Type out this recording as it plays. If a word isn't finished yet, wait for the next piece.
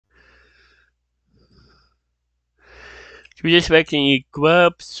We just vaccine a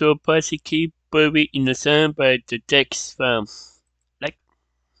grub so possibly buried in the sun by the text farm. Like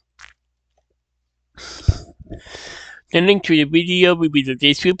the link to the video will be in the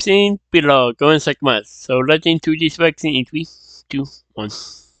description below. Go and check more. So let's into this vaccine in 3, 2, 1.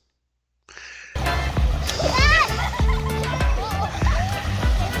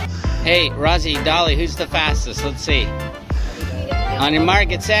 Hey, Rosie, Dolly, who's the fastest? Let's see. On your mark,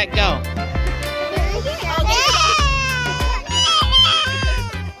 get set, go.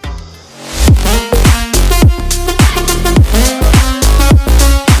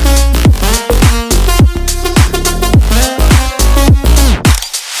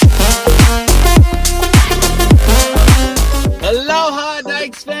 Aloha,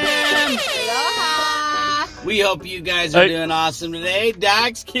 Dykes fam! Aloha! We hope you guys are doing awesome today.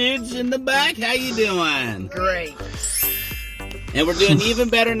 Dykes kids in the back, how you doing? Great. And we're doing even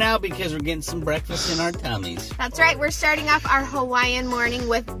better now because we're getting some breakfast in our tummies. That's right, we're starting off our Hawaiian morning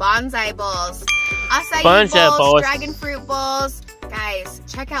with bonsai bowls. Acai Bonsai bowls, dragon fruit bowls. Guys,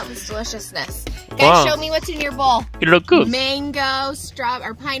 check out this deliciousness. Guys, show me what's in your bowl. It look good. Mango,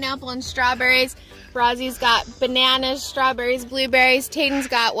 or pineapple and strawberries. Rosie's got bananas, strawberries, blueberries. Tayden's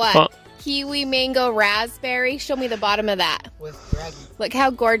got what? Kiwi, mango, raspberry. Show me the bottom of that. With dragon. Look how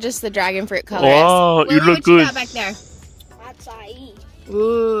gorgeous the dragon fruit color is. Lily, You look what good. You got back there? Acai.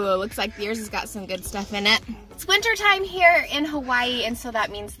 Ooh, looks like yours has got some good stuff in it. It's wintertime here in Hawaii, and so that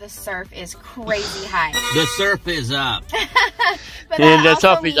means the surf is crazy high. The surf is up. But And that the also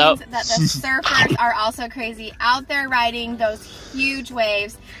surf is means up. that the surfers are also crazy out there riding those huge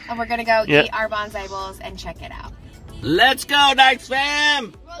waves, and we're gonna go eat our bonsai bowls and check it out. Let's go, Dykes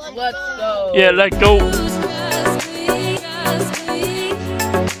fam! Let's go. Yeah, let's go.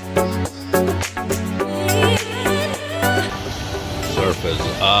 Surf is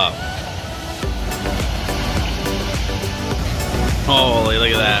up. Holy,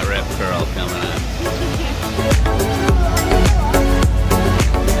 look at that rip curl coming up.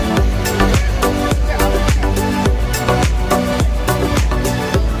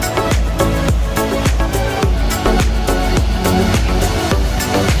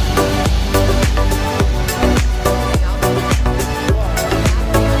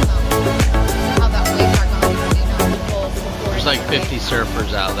 There's like 50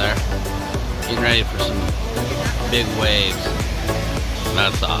 surfers out there getting ready for some big waves.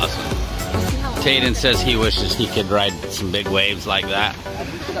 That's awesome. Tayden says he wishes he could ride some big waves like that.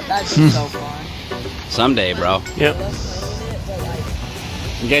 That'd be so fun. Someday, bro. Yep.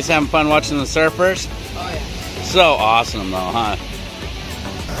 You guys having fun watching the surfers? Oh yeah. So awesome though, huh?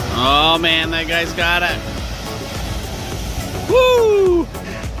 Oh man, that guy's got it. Woo!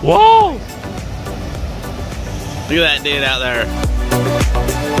 Whoa! Look at that dude out there.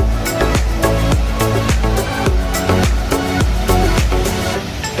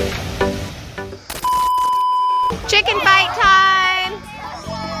 Chicken fight time!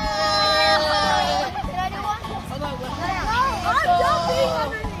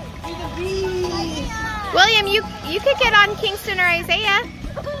 William, you could get on Kingston or Isaiah.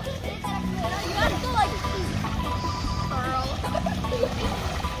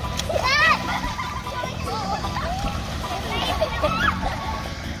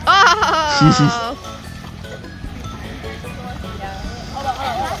 Oh!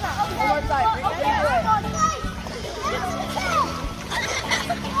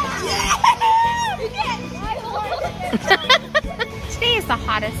 Today is the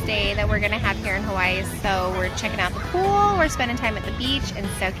hottest day that we're gonna have here in Hawaii, so we're checking out the pool, we're spending time at the beach, and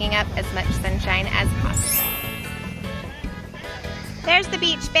soaking up as much sunshine as possible. There's the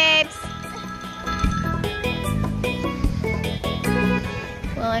beach, babes.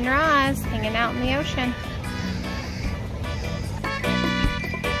 Will and Roz hanging out in the ocean.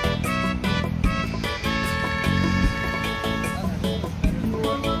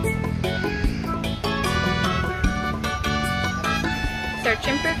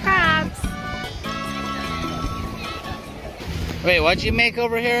 Searching for crabs. Wait, what'd you make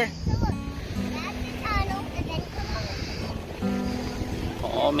over here?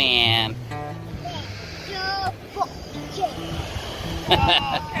 Oh man.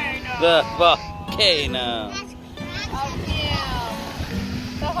 The volcano. Oh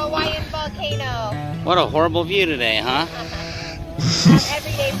yeah. The Hawaiian volcano. What a horrible view today, huh?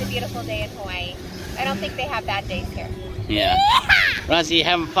 Every day is a beautiful day in Hawaii. I don't think they have bad days here. Yeah. Rosie, you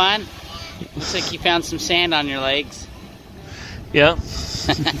having fun? Looks like you found some sand on your legs. Yeah.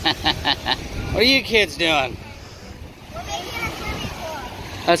 What are you kids doing?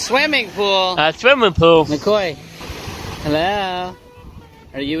 A swimming pool. A swimming pool. McCoy. Hello.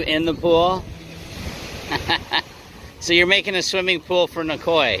 Are you in the pool? So you're making a swimming pool for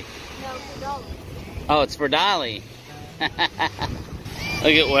Nikoi? No, for Dolly. Oh, it's for Dolly. Look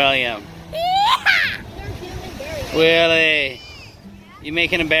at William. Willie, you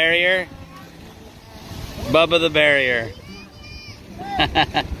making a barrier? Bubba the barrier.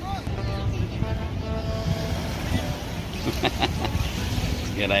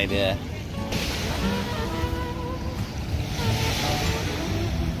 Good idea.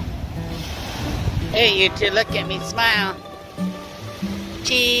 Hey, you two, look at me, smile.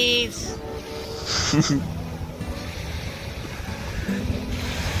 Cheese.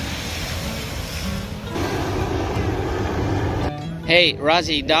 Hey,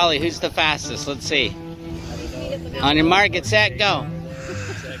 Rosie, Dolly, who's the fastest? Let's see. On your mark, get set, go.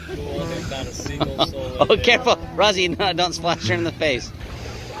 Oh, careful. Rosie, no, don't splash her in the face.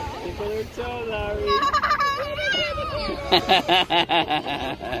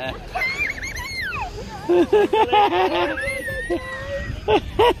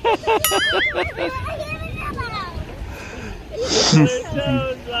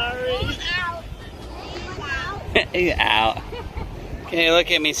 He's out. Okay,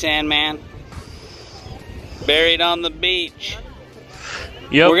 look at me, Sandman. Buried on the beach.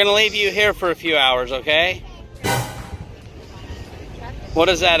 Yep. We're gonna leave you here for a few hours, okay? What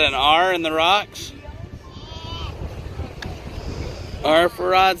is that, an R in the rocks? R for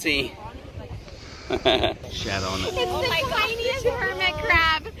Rosie. Shadow on it. It's the tiniest hermit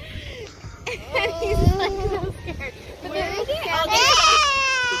crab. And he's like so scared. But they're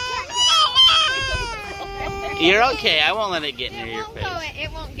You're okay. I won't let it get near your face.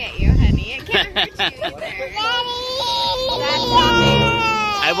 It won't get you, honey. It can't hurt you either.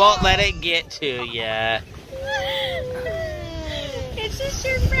 I won't let it get to you. It's just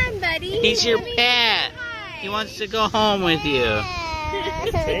your friend, buddy. He's your pet. He wants to go home with you.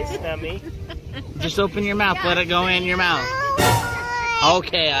 Taste yummy. Just open your mouth. Let it go in your mouth.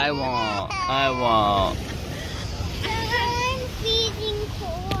 Okay, I won't. I won't. I'm feeling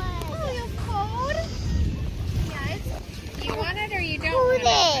cold. Oh, you're cold? Yes. You want it or you don't want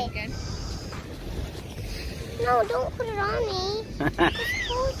it? Good. No, don't put it on me. Just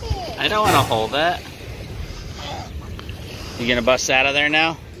hold it. I don't want to hold it. You gonna bust out of there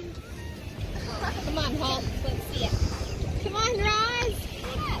now? Come on, Hulk. Let's see it. Come on, Roz.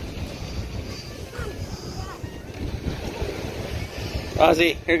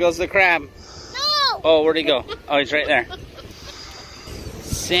 Rosie, here goes the crab. No! Oh, where'd he go? Oh, he's right there.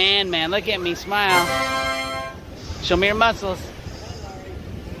 Sandman, look at me, smile. Show me your muscles.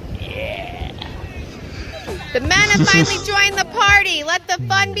 Yeah. The men have finally joined the party. Let the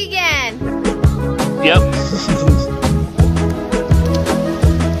fun begin. Yep.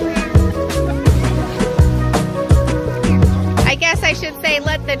 I guess I should say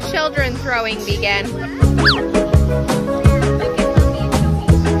let the children throwing begin.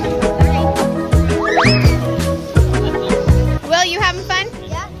 Will, you having fun?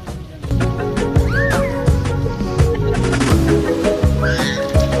 Yeah.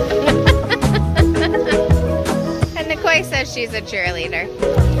 And Nikoi says she's a cheerleader.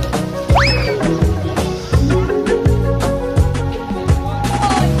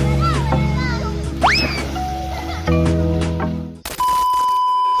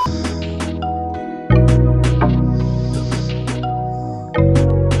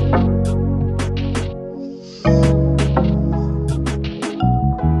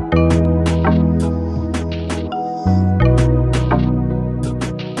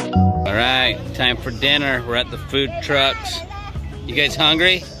 Time for dinner. We're at the food trucks. You guys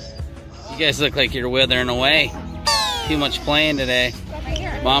hungry? You guys look like you're withering away. Too much playing today.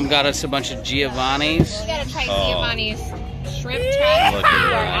 Mom got us a bunch of Giovanni's. We gotta try Giovanni's shrimp truck. Look at We're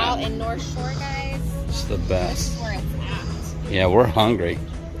that. out in North Shore, guys. It's the This best. is where it's at. Yeah, we're hungry.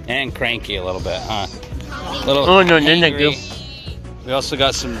 And cranky a little bit, huh? Little Oh, no, they're not hangry. good. We also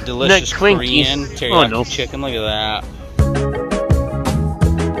got some delicious Not cranky. Korean teriyaki Oh, no. chicken. Look at that.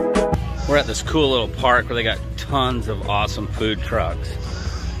 We're at this cool little park where they got tons of awesome food trucks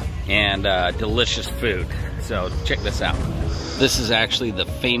and delicious food. So check this out. This is actually the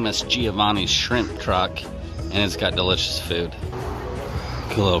famous Giovanni's shrimp truck, and it's got delicious food.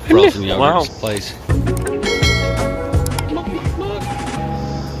 Cool little frozen yogurt Wow. place.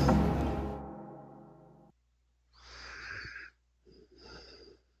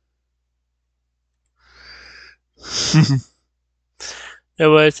 There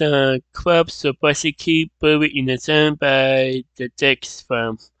was a club supposedly buried in the sand by the text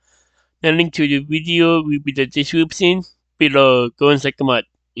from. The link to the video will be the description below. Go and check them out.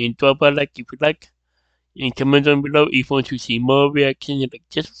 And drop a like if you like. And comment down below if you want to see more reactions like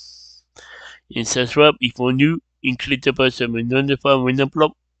this. And subscribe if you're new. incredible, so we know the fun, we know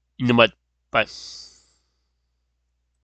block, in the mud. Bye.